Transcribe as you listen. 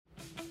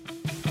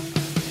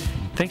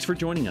Thanks for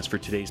joining us for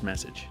today's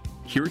message.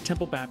 Here at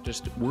Temple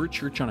Baptist, we're a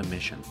church on a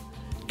mission,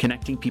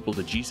 connecting people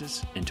to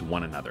Jesus and to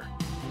one another.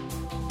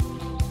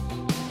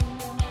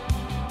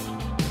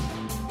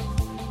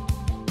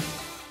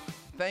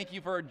 Thank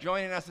you for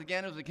joining us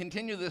again as we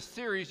continue this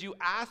series. You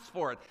asked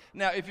for it.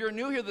 Now, if you're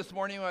new here this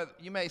morning,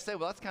 you may say,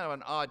 well, that's kind of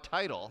an odd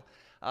title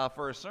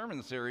for a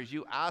sermon series.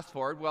 You asked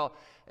for it. Well,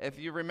 if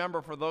you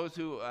remember, for those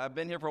who have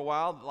been here for a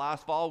while,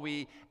 last fall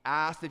we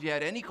asked if you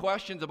had any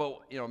questions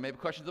about, maybe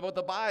questions about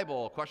the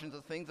Bible, questions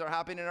of things that are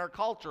happening in our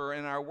culture,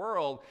 in our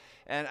world.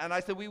 And I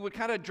said we would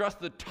kind of address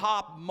the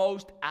top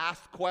most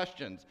asked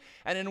questions.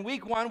 And in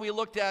week one, we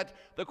looked at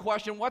the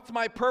question, what's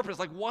my purpose?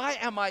 Like, why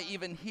am I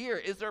even here?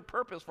 Is there a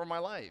purpose for my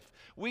life?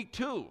 Week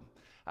two,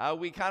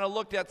 we kind of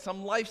looked at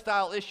some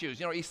lifestyle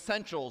issues,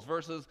 essentials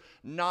versus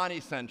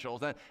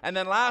non-essentials. And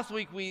then last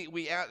week, we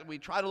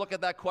tried to look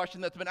at that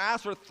question that's been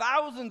asked for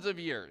thousands of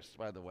years,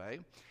 by the way.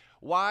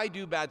 Why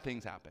do bad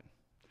things happen?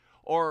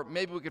 Or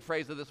maybe we could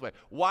phrase it this way.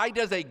 Why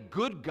does a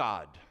good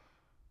God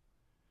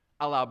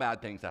allow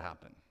bad things to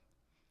happen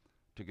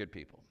to good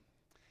people?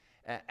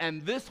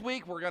 And this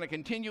week, we're going to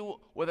continue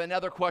with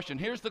another question.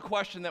 Here's the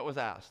question that was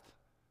asked.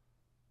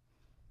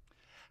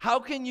 How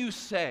can you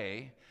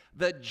say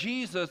that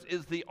Jesus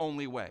is the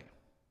only way?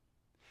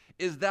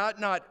 Is that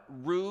not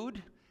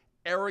rude,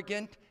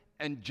 arrogant,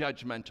 and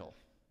judgmental?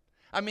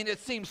 I mean, it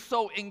seems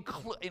so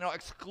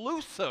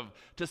exclusive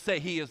to say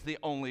he is the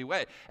only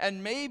way.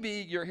 And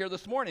maybe you're here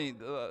this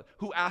morning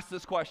who asked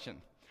this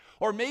question.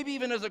 Or maybe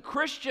even as a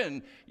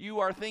Christian, you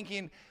are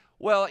thinking,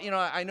 well,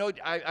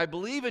 I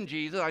believe in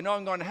Jesus. I know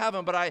I'm going to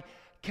heaven, but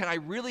can I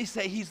really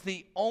say he's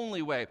the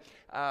only way?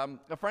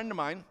 A friend of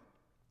mine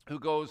who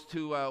goes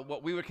to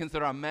what we would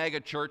consider a mega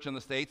church in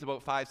the States,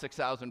 about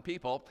 5,000-6,000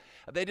 people.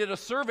 They did a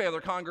survey of their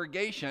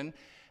congregation,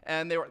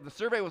 and the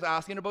survey was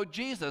asking about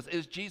Jesus.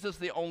 Is Jesus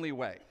the only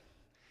way?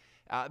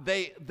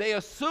 They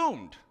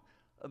assumed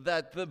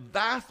that the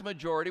vast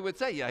majority would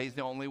say, yeah, he's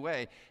the only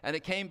way. And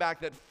it came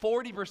back that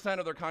 40%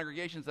 of their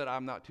congregation said,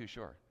 I'm not too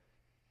sure.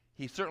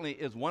 He certainly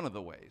is one of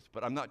the ways,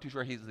 but I'm not too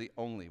sure he's the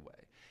only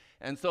way.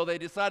 And so they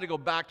decided to go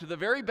back to the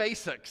very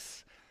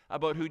basics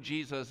about who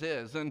Jesus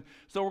is. And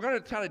so we're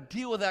going to kind of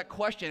deal with that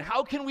question.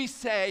 How can we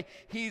say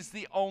he's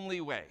the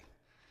only way?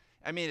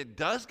 I mean, it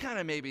does kind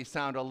of maybe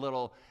sound a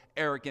little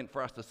arrogant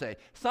for us to say.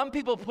 Some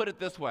people put it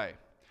this way.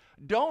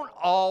 Don't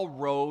all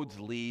roads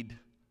lead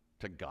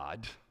to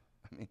God?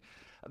 I mean,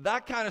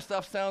 that kind of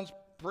stuff sounds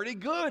pretty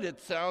good.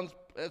 It's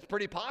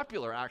pretty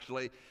popular,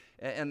 actually,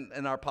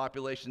 in our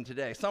population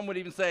today. Some would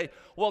even say,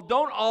 well,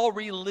 don't all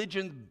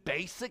religions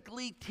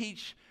basically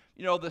teach,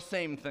 the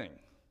same thing?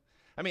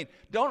 I mean,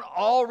 don't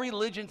all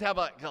religions have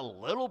a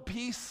little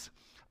piece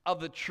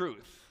of the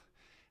truth?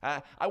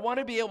 I want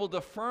to be able to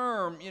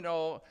affirm,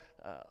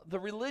 the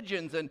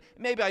religions, and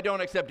maybe I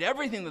don't accept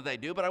everything that they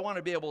do, but I want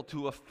to be able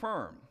to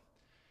affirm.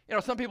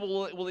 Some people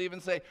will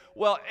even say,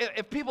 well,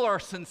 if people are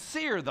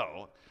sincere,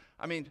 though,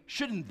 I mean,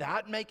 shouldn't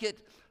that make it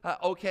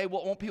okay?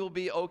 Well, won't people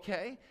be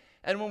okay?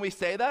 And when we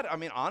say that, I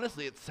mean,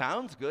 honestly, it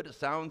sounds good. It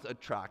sounds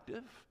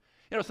attractive.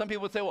 Some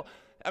people would say, well,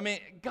 I mean,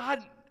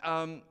 God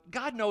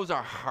knows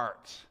our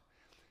hearts.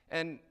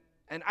 And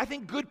I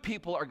think good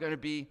people are going to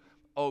be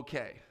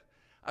okay.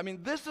 I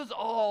mean, this is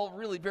all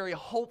really very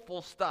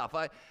hopeful stuff.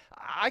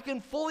 I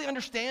can fully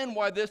understand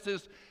why this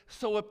is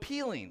so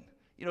appealing,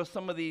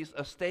 some of these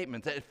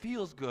statements. It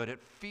feels good.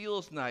 It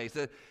feels nice.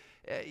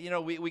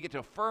 We get to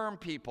affirm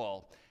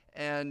people.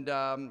 And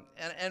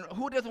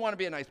who doesn't want to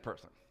be a nice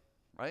person,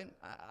 right?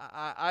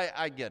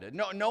 I get it.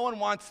 No one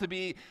wants to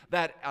be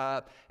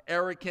that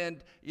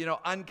arrogant,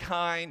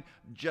 unkind,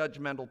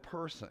 judgmental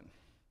person.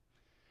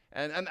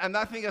 And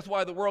I think that's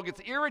why the world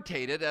gets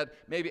irritated at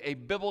maybe a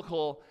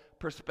biblical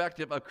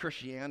perspective of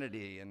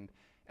Christianity. And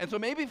so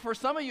maybe for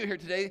some of you here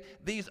today,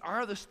 these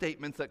are the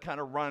statements that kind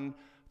of run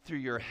through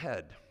your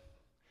head.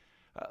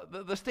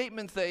 The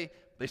statements, they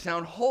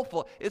sound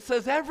hopeful. It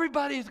says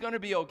everybody's going to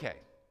be okay.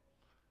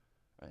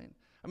 Right?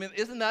 I mean,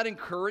 isn't that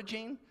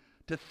encouraging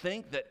to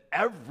think that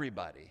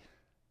everybody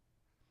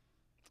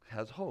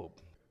has hope?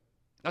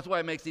 That's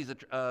why it makes these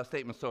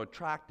statements so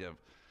attractive.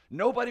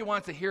 Nobody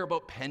wants to hear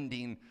about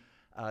pending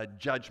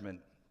judgment.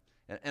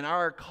 In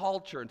our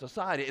culture and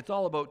society, it's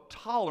all about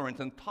tolerance,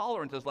 and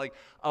tolerance is like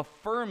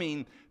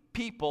affirming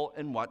people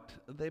in what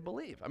they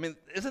believe. I mean,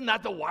 isn't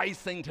that the wise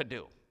thing to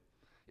do?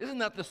 Isn't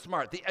that the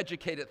smart, the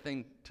educated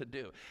thing to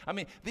do? I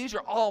mean, these are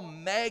all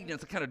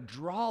magnets that kind of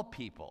draw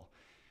people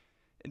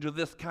into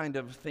this kind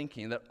of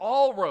thinking that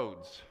all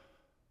roads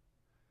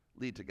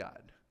lead to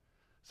God.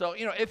 So,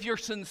 if you're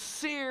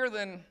sincere,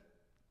 then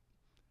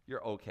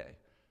you're okay,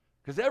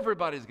 because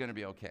everybody's going to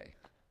be okay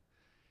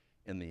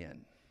in the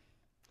end.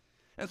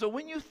 And so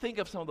when you think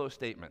of some of those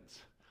statements,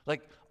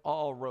 like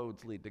all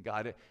roads lead to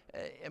God,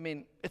 I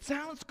mean, it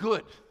sounds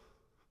good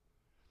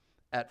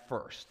at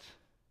first.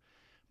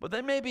 But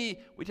then maybe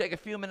we take a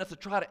few minutes to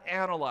try to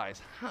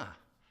analyze,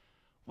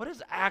 what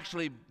is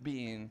actually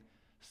being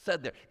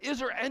said there? Is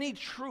there any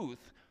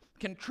truth?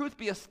 Can truth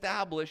be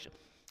established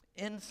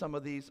in some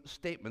of these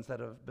statements that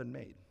have been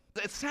made?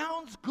 It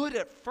sounds good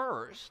at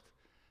first,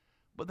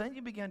 But then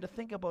you begin to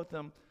think about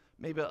them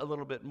maybe a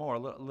little bit more, a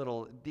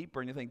little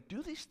deeper, and you think,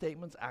 do these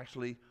statements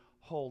actually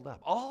hold up?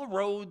 All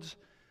roads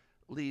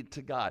lead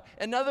to God.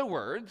 In other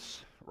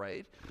words,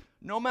 right,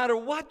 no matter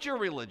what your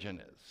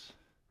religion is,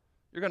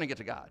 you're going to get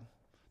to God.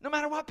 No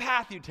matter what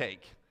path you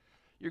take,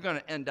 you're going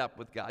to end up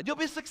with God. You'll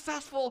be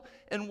successful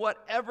in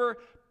whatever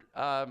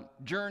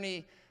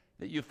journey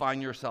that you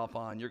find yourself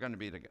on. You're going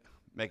to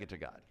make it to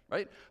God,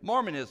 right?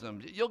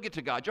 Mormonism, you'll get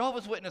to God.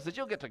 Jehovah's Witnesses,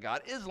 you'll get to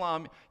God.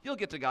 Islam, you'll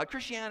get to God.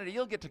 Christianity,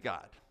 you'll get to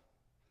God.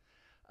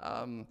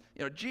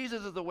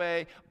 Jesus is the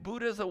way.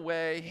 Buddha is the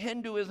way.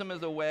 Hinduism is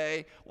the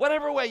way.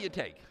 Whatever way you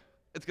take,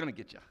 it's going to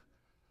get you.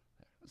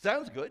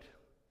 Sounds good.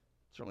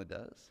 Certainly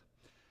does.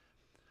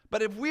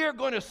 But if we are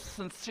going to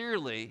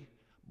sincerely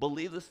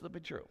believe this to be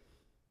true,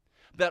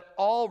 that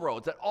all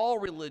roads, that all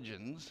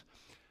religions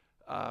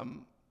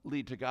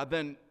lead to God,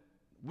 then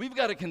we've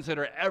got to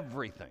consider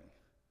everything.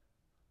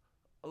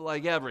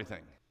 Like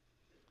everything.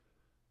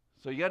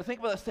 So you got to think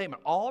about that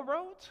statement. All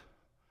roads?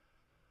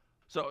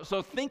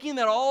 So thinking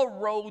that all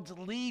roads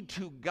lead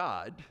to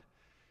God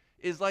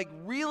is like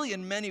really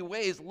in many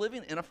ways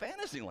living in a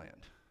fantasy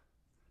land.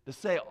 To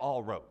say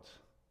all roads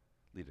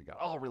lead to God.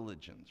 All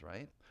religions,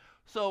 right?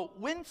 So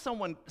when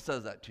someone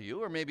says that to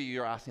you, or maybe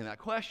you're asking that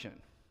question,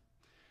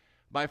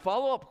 my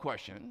follow-up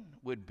question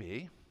would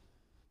be,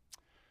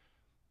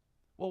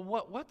 well,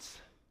 what's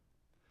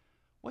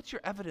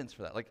your evidence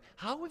for that? Like,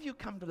 how have you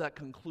come to that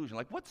conclusion?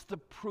 Like, what's the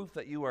proof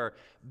that you are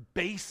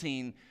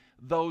basing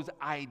those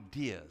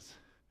ideas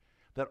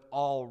that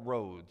all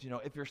roads,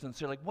 if you're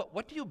sincere, like,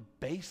 what do you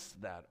base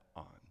that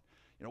on?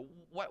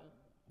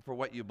 For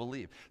what you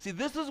believe. See,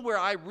 this is where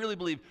I really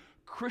believe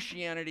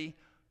Christianity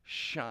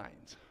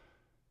shines.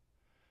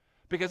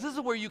 Because this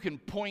is where you can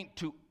point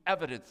to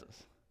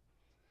evidences.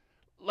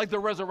 Like the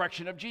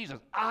resurrection of Jesus,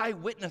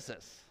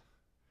 eyewitnesses,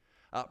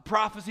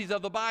 prophecies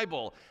of the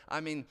Bible. I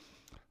mean,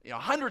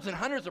 hundreds and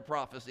hundreds of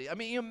prophecy. I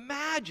mean,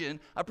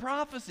 imagine a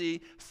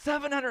prophecy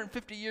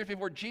 750 years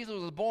before Jesus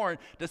was born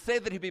to say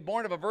that he'd be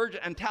born of a virgin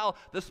and tell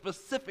the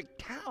specific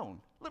town,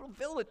 little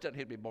village that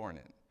he'd be born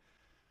in.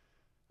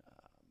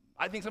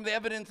 I think some of the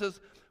evidences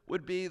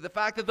would be the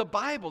fact that the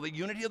Bible, the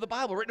unity of the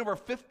Bible, written over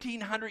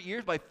 1,500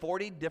 years by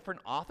 40 different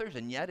authors,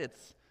 and yet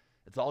it's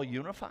all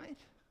unified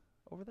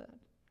over that.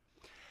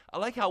 I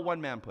like how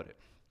one man put it.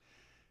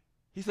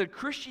 He said,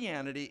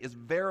 Christianity is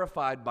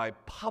verified by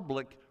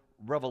public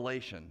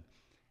revelation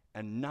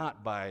and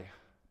not by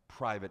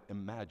private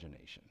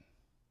imagination.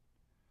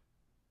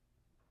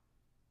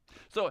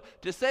 So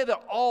to say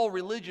that all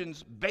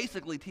religions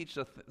basically teach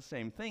the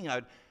same thing,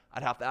 I'd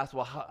have to ask,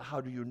 well, how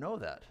do you know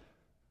that?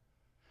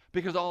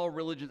 Because all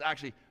religions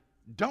actually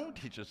don't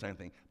teach the same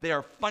thing. They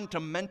are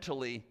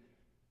fundamentally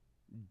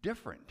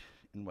different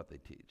in what they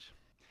teach.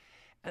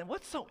 And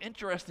what's so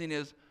interesting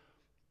is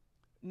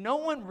no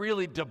one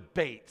really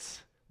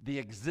debates the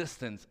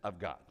existence of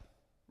God.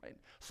 Right?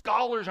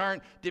 Scholars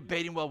aren't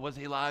debating, well, was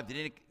he alive?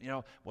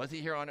 Was he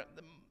here on it?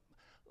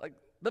 Like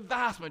the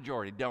vast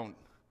majority don't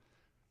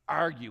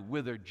argue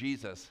whether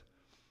Jesus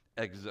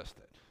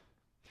existed.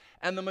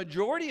 And the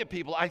majority of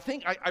people, I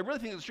really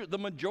think it's true, the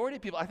majority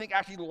of people, I think,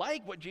 actually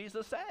like what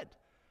Jesus said.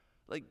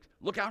 Like,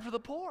 look out for the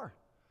poor.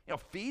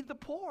 Feed the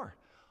poor.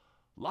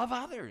 Love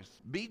others.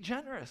 Be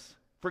generous.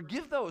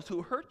 Forgive those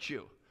who hurt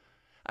you.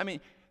 I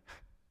mean,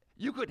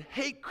 you could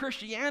hate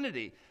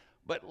Christianity,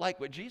 but like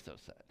what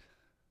Jesus said.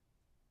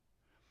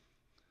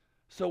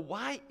 So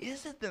why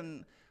is it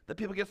then that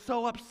people get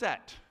so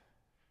upset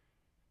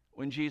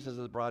when Jesus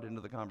is brought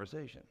into the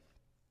conversation?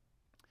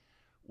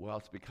 Well,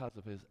 it's because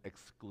of his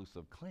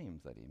exclusive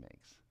claims that he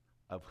makes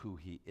of who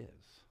he is.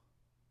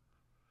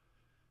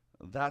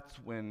 That's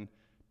when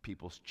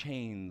people's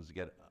chains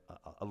get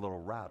a little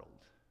rattled.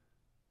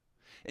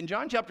 In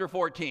John chapter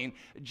 14,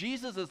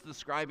 Jesus is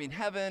describing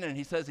heaven, and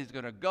he says he's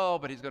going to go,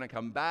 but he's going to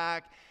come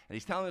back, and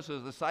he's telling this to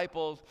his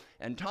disciples,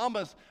 and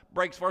Thomas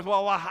breaks forth,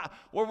 well,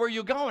 where were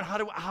you going? How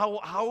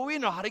do we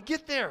know how to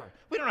get there?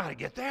 We don't know how to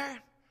get there.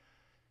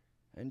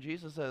 And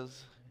Jesus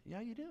says,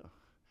 yeah, you do.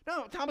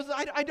 No, Thomas,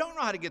 I don't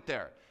know how to get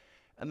there.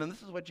 And then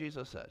this is what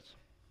Jesus says.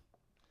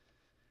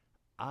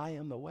 I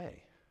am the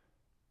way.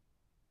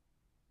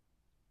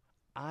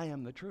 I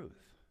am the truth.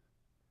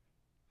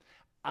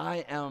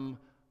 I am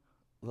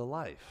the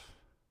life.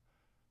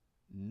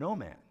 No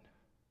man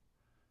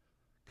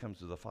comes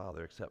to the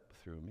Father except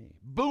through me.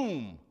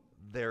 Boom!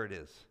 There it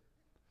is.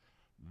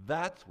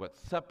 That's what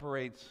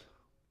separates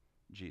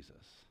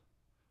Jesus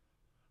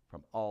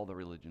from all the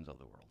religions of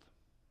the world.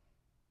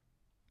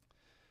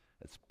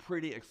 It's a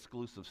pretty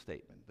exclusive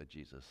statement that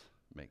Jesus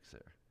makes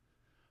there.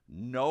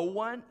 No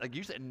one, like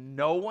you said,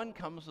 no one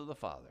comes to the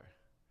Father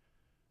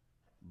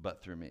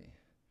but through me.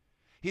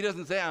 He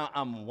doesn't say,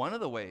 I'm one of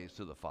the ways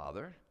to the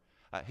Father.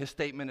 His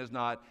statement is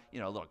not, a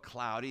little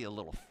cloudy, a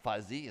little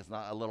fuzzy. It's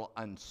not a little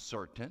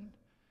uncertain.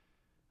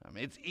 I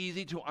mean, it's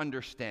easy to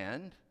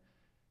understand.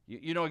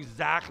 You know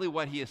exactly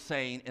what he is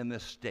saying in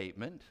this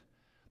statement.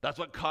 That's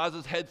what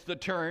causes heads to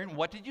turn.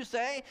 What did you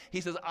say?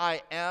 He says,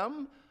 I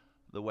am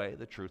the way,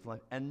 the truth, life,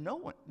 and no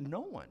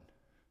one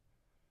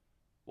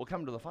will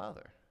come to the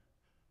Father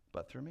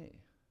but through me.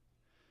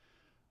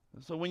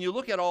 So when you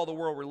look at all the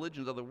world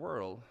religions of the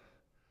world,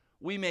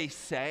 we may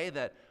say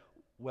that,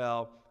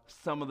 well,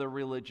 some of the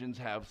religions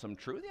have some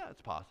truth. Yeah,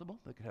 it's possible.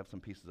 They could have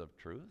some pieces of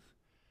truth.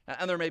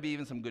 And there may be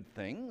even some good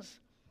things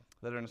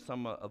that are in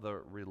some of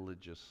the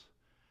religious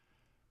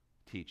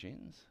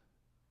teachings,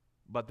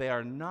 but they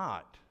are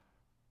not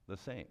the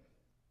same.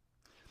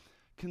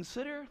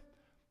 Consider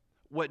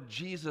what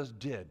Jesus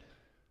did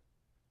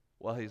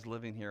while he's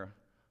living here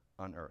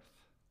on earth.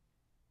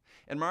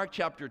 In Mark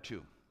chapter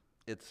 2,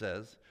 it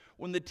says,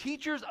 when the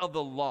teachers of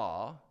the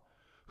law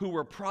who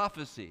were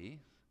prophecy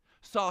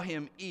saw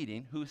him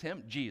eating, who's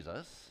him?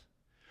 Jesus,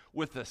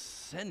 with the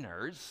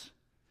sinners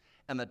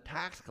and the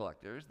tax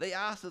collectors, they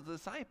asked his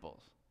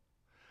disciples,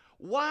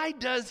 why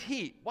does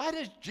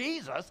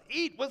Jesus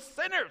eat with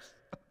sinners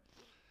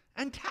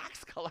and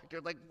tax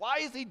collectors? Like, why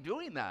is he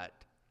doing that?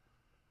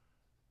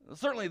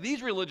 Certainly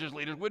these religious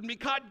leaders wouldn't be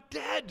caught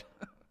dead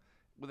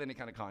with any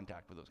kind of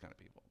contact with those kind of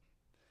people.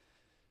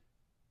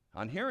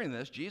 On hearing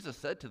this, Jesus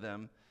said to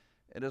them,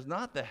 it is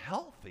not the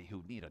healthy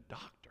who need a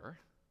doctor.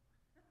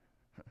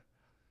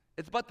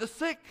 It's but the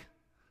sick.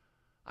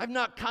 I've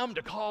not come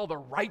to call the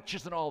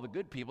righteous and all the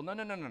good people. No.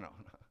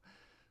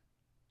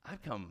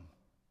 I've come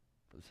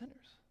for the sinners.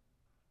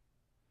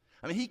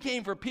 I mean, he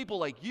came for people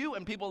like you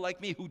and people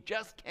like me who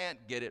just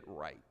can't get it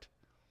right.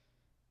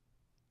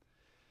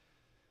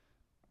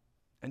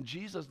 And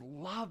Jesus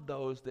loved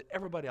those that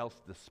everybody else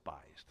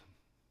despised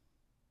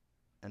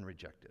and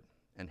rejected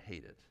and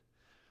hated.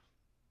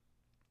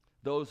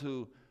 Those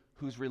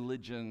whose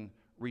religion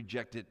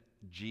rejected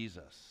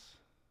Jesus.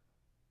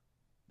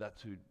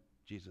 That's who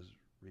Jesus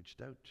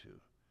reached out to.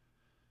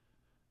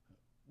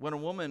 When a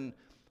woman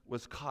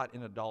was caught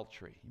in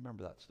adultery, you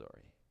remember that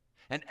story?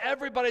 And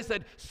everybody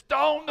said,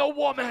 stone the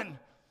woman,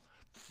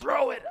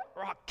 throw it,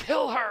 or I'll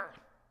kill her.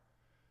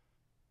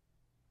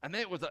 And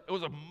then it was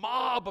a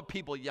mob of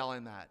people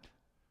yelling that.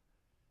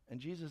 And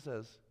Jesus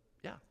says,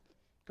 yeah,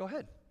 go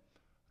ahead.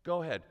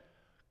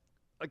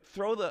 Like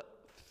throw the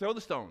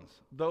stones,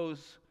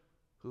 those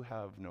who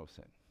have no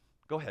sin.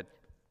 Go ahead.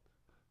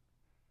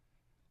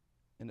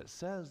 And it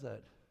says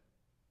that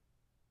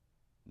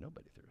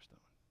nobody threw a stone.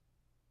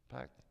 In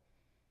fact,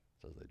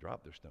 it says they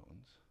dropped their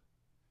stones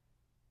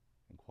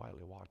and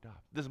quietly walked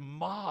off. This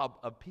mob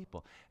of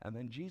people. And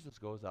then Jesus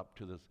goes up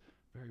to this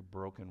very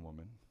broken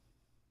woman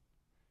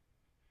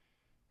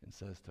and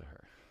says to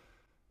her,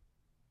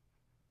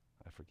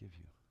 I forgive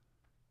you.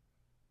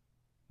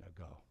 Now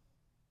go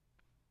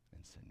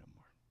and sin no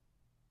more.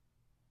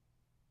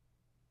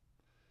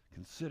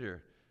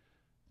 Consider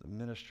the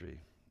ministry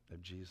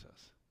of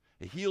Jesus.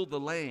 He healed the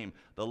lame,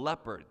 the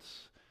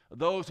lepers,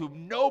 those who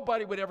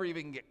nobody would ever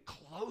even get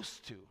close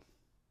to.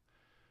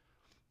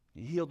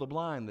 He healed the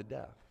blind, the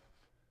deaf.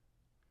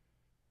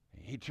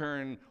 He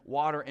turned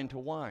water into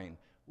wine,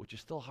 which is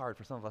still hard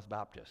for some of us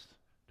Baptists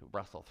to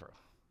wrestle through.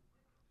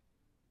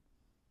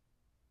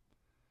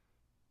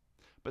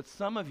 But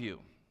some of you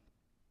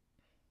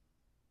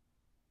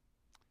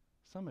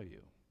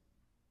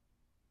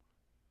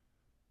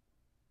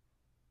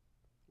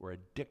were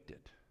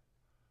addicted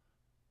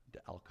to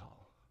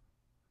alcohol.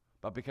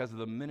 But because of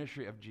the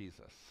ministry of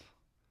Jesus,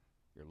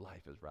 your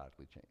life has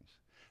radically changed.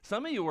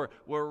 Some of you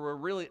were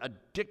really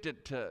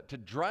addicted to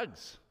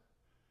drugs.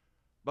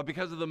 But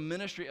because of the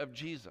ministry of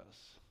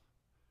Jesus,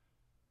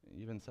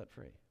 you've been set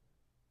free.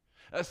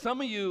 Some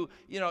of you,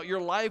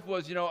 your life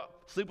was,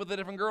 sleep with a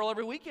different girl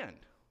every weekend.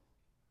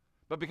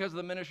 But because of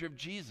the ministry of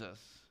Jesus,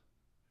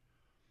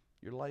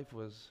 your life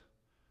was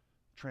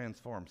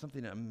transformed.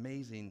 Something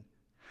amazing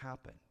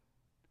happened.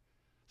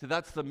 See,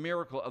 that's the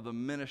miracle of the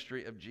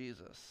ministry of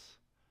Jesus.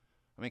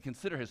 I mean,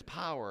 consider his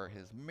power,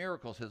 his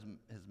miracles, his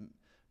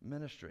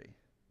ministry.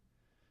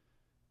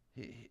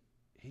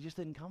 He just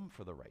didn't come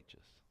for the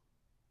righteous.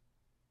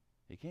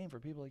 He came for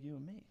people like you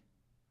and me.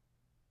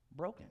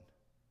 Broken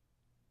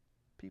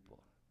people.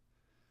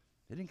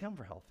 He didn't come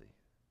for healthy.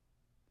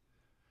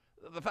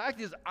 The fact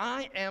is,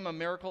 I am a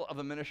miracle of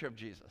the ministry of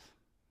Jesus.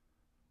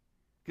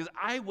 Because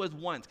I was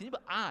once,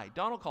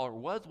 Donald Collar,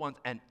 was once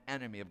an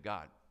enemy of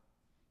God.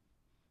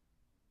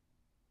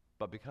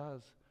 But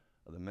because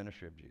of the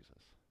ministry of Jesus,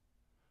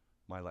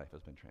 my life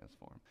has been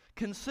transformed.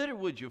 Consider,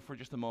 would you, for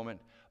just a moment,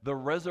 the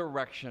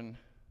resurrection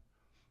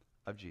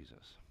of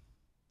Jesus.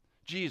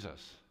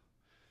 Jesus,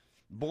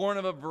 born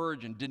of a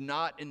virgin, did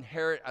not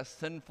inherit a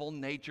sinful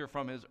nature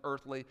from his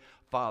earthly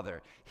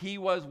father. He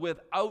was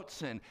without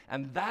sin,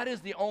 and that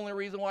is the only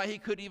reason why he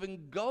could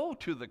even go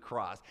to the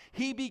cross.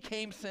 He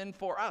became sin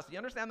for us. You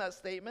understand that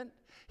statement?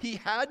 He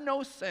had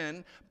no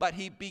sin, but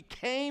he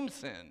became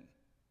sin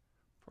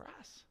for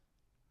us.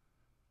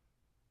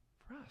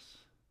 For us.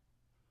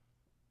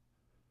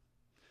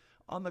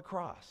 On the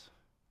cross,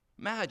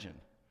 imagine,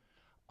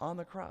 on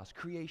the cross,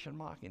 creation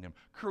mocking him.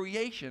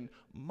 Creation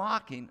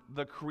mocking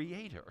the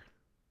Creator.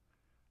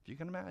 If you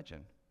can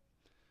imagine.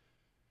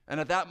 And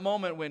at that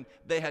moment when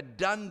they had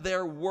done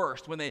their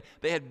worst, when they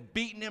had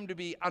beaten him to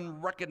be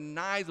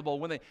unrecognizable,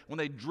 when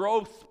they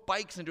drove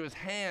spikes into his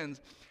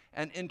hands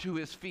and into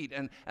his feet,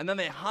 and then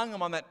they hung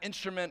him on that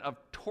instrument of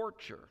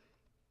torture,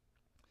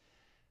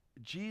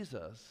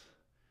 Jesus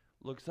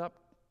looks up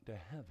to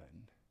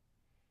heaven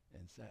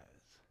and says,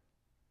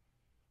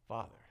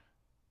 Father,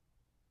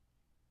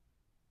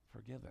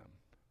 forgive them.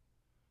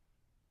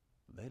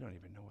 They don't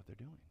even know what they're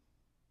doing.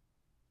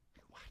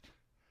 What?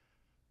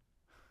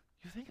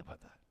 You think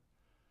about that.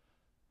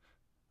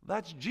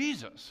 That's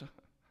Jesus.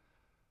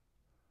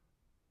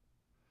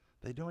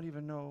 They don't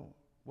even know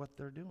what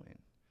they're doing.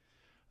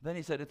 Then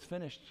he said, it's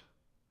finished.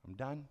 I'm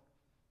done.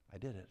 I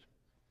did it.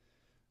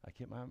 I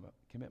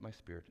commit my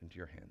spirit into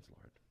your hands,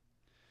 Lord.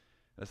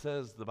 It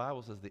says, the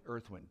Bible says the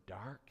earth went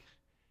dark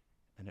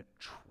and it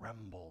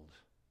trembled.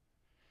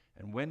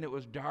 And when it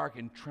was dark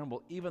and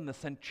trembled, even the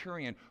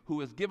centurion who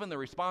was given the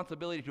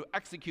responsibility to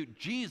execute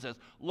Jesus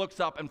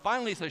looks up and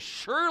finally says,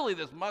 surely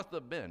this must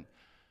have been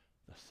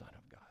the Son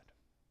of God.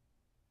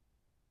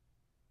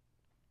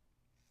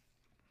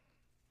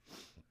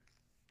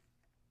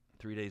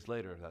 Three days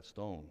later, that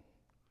stone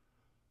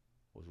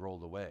was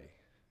rolled away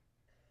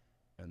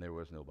and there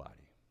was no body.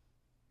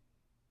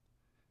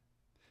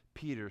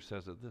 Peter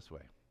says it this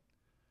way: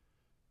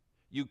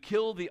 you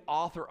killed the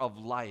author of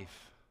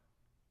life,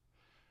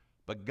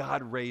 but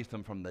God raised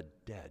him from the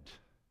dead,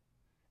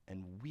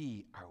 and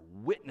we are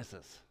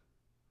witnesses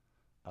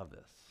of this.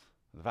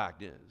 The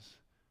fact is,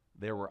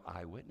 there were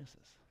eyewitnesses.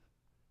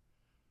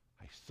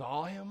 I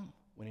saw him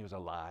when he was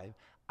alive.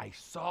 I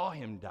saw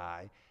him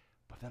die,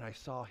 but then I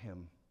saw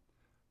him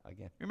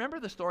again. Remember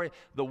the story,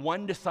 the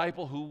one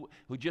disciple who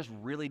just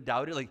really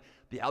doubted? Like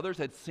the others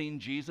had seen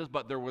Jesus,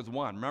 but there was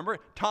one. Remember?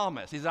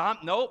 Thomas. He said,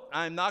 nope,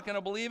 I'm not going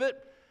to believe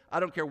it. I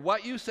don't care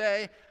what you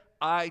say.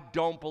 I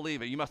don't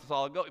believe it. You must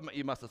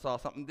have saw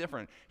something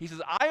different. He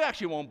says, I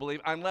actually won't believe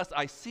unless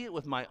I see it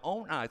with my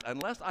own eyes.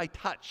 Unless I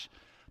touch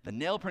the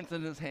nail prints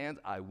in his hands,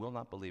 I will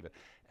not believe it.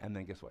 And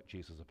then guess what?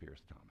 Jesus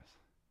appears to Thomas.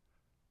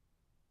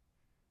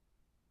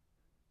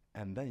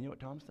 And then you know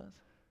what Thomas does?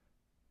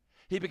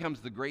 He becomes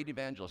the great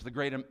evangelist, the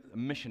great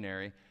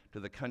missionary to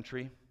the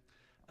country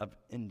of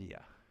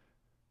India.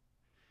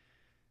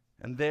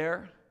 And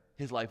there,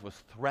 his life was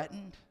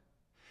threatened.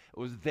 It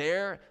was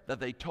there that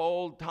they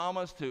told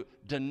Thomas to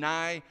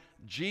deny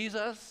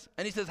Jesus.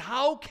 And he says,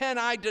 how can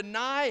I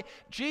deny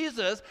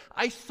Jesus?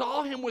 I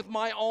saw him with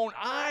my own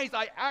eyes.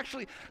 I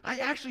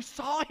actually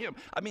saw him.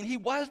 I mean, he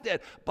was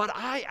dead, but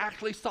I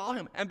actually saw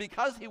him. And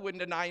because he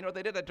wouldn't deny, you know what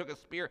they did? They took a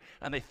spear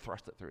and they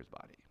thrust it through his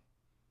body.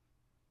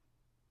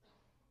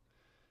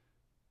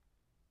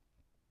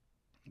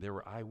 There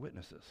were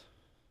eyewitnesses.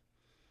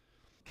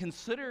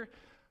 Consider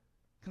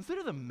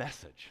the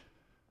message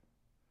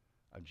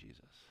of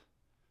Jesus.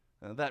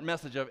 That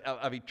message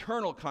of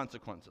eternal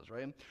consequences,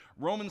 right?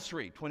 Romans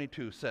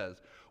 3:22 says,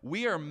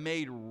 we are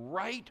made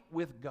right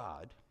with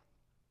God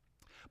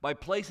by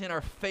placing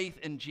our faith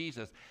in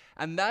Jesus.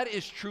 And that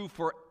is true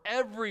for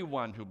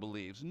everyone who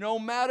believes, no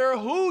matter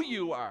who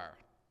you are.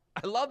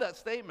 I love that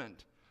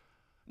statement.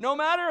 No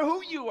matter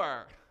who you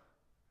are.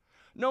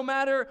 No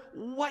matter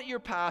what your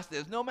past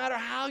is, no matter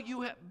how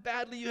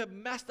badly you have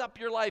messed up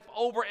your life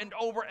over and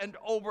over and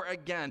over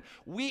again,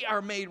 we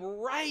are made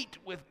right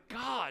with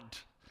God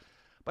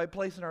by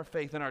placing our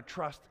faith and our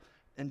trust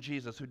in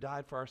Jesus, who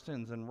died for our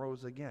sins and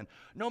rose again.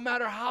 No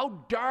matter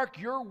how dark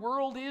your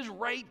world is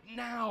right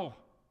now,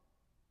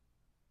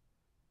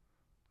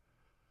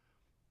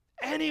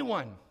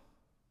 anyone,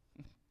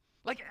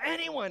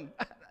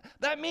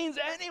 that means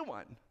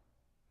anyone,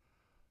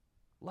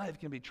 life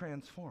can be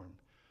transformed,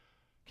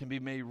 can be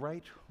made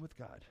right with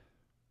God.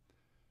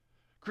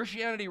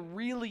 Christianity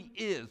really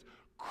is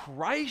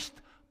Christ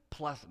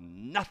plus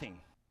nothing.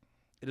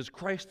 It is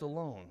Christ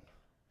alone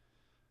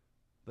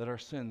that our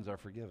sins are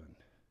forgiven.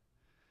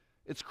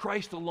 It's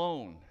Christ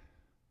alone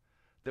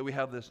that we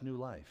have this new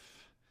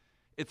life.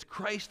 It's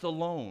Christ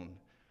alone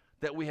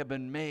that we have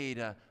been made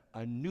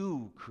a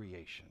new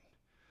creation.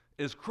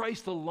 It is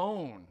Christ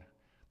alone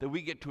that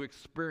we get to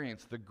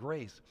experience the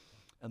grace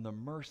and the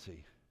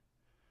mercy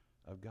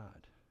of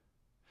God.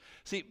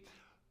 See,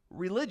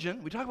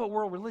 religion, we talk about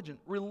world religion.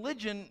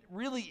 Religion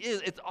really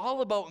is, it's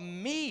all about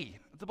me.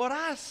 It's about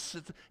us.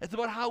 It's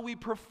about how we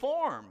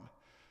perform.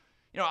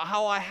 You know,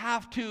 how I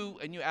have to,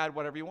 and you add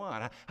whatever you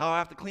want, how I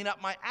have to clean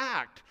up my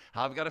act,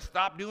 how I've got to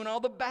stop doing all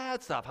the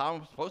bad stuff, how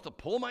I'm supposed to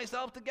pull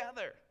myself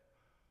together.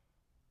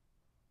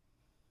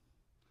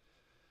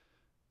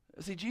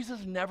 See,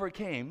 Jesus never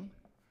came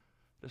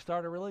to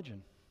start a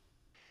religion.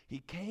 He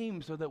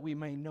came so that we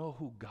may know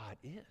who God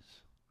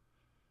is.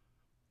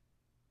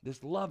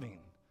 This loving,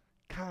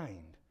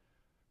 kind,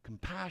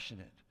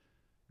 compassionate,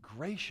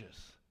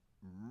 gracious,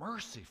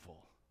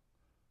 merciful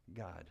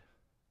God.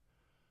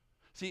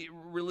 See,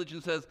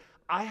 religion says,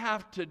 I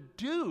have to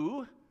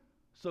do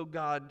so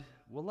God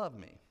will love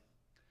me.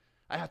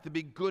 I have to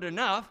be good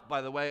enough,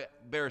 by the way,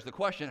 bears the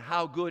question,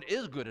 how good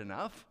is good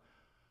enough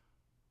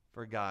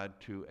for God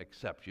to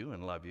accept you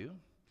and love you?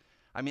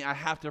 I mean, I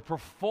have to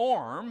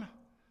perform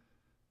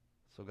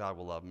so God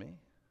will love me.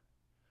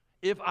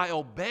 If I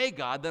obey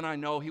God, then I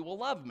know he will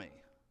love me.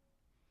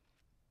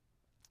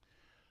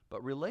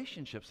 But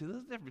relationship, see, this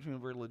is the difference between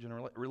religion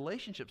and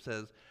relationship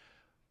says,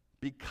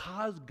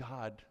 because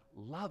God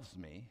loves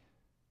me,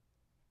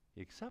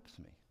 he accepts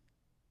me.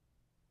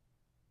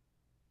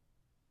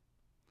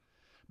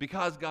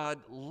 because God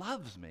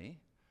loves me,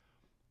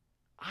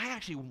 I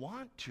actually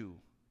want to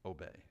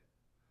obey.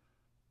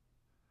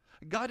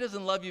 God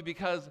doesn't love you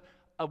because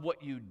of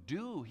what you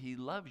do. He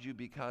loves you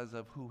because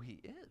of who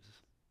he is.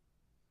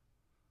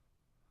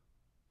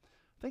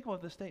 Think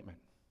about this statement.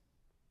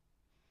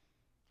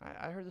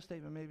 I heard this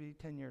statement maybe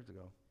 10 years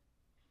ago.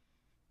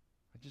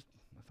 I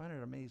find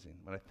it amazing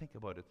when I think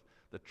about it,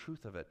 the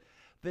truth of it.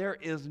 There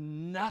is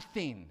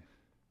nothing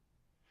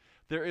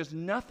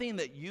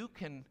that you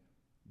can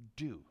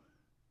do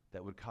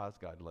that would cause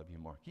God to love you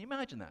more. Can you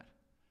imagine that?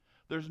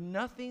 There's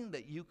nothing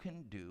that you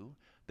can do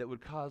that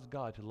would cause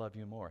God to love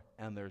you more.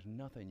 And there's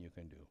nothing you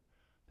can do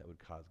that would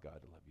cause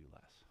God to love you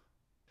less.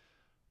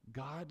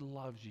 God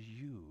loves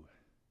you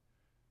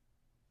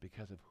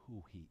because of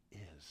who he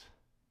is,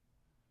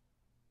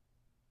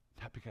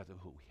 not because of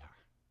who we are.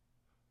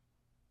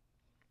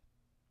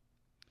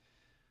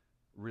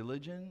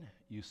 Religion,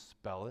 you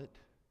spell it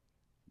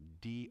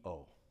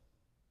D-O.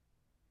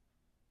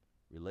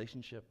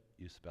 Relationship,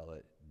 you spell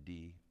it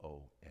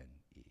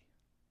D-O-N-E.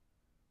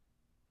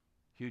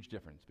 Huge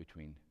difference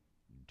between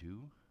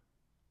do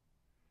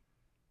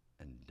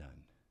and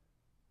done.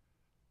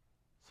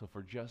 So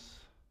for just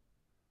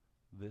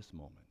this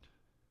moment,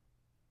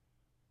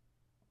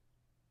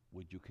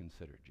 would you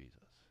consider Jesus?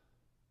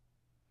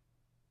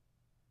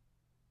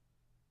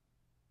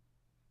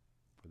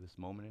 For this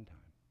moment in time.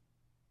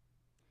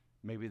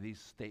 Maybe these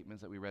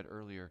statements that we read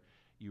earlier,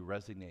 you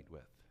resonate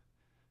with.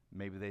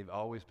 Maybe they've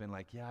always been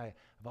like, yeah,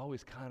 I've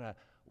always kind of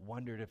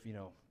wondered if,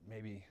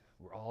 maybe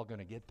we're all going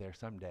to get there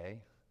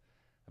someday.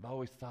 I've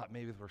always thought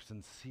maybe if we're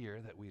sincere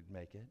that we'd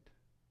make it.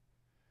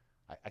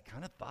 I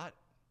kind of thought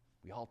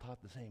we all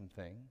taught the same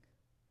thing.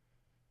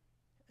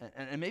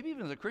 And maybe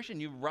even as a Christian,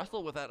 you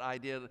wrestle with that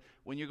idea that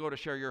when you go to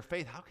share your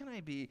faith. How can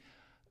I be,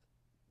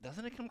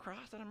 doesn't it come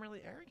across that I'm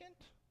really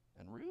arrogant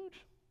and rude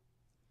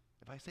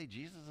if I say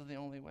Jesus is the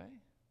only way?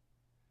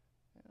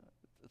 Yeah,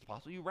 it's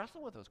possible you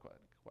wrestle with those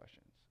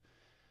questions.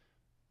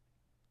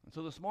 And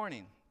so this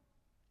morning,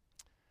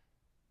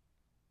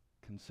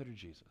 consider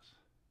Jesus.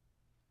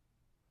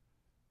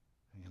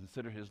 And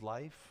consider his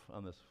life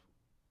on this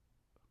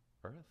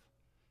earth.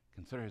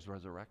 Consider his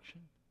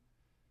resurrection.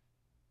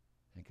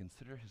 And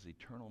consider his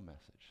eternal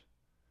message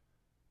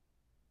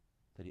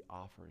that he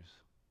offers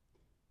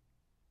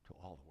to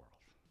all the world.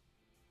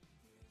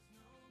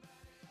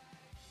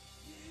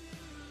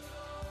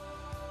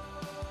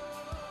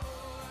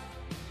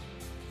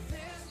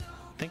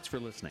 Thanks for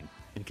listening,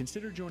 and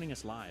consider joining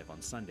us live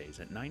on Sundays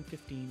at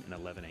 9:15 and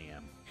 11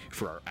 a.m.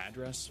 For our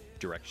address,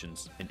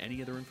 directions, and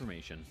any other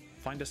information,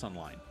 find us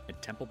online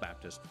at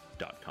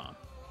templebaptist.com.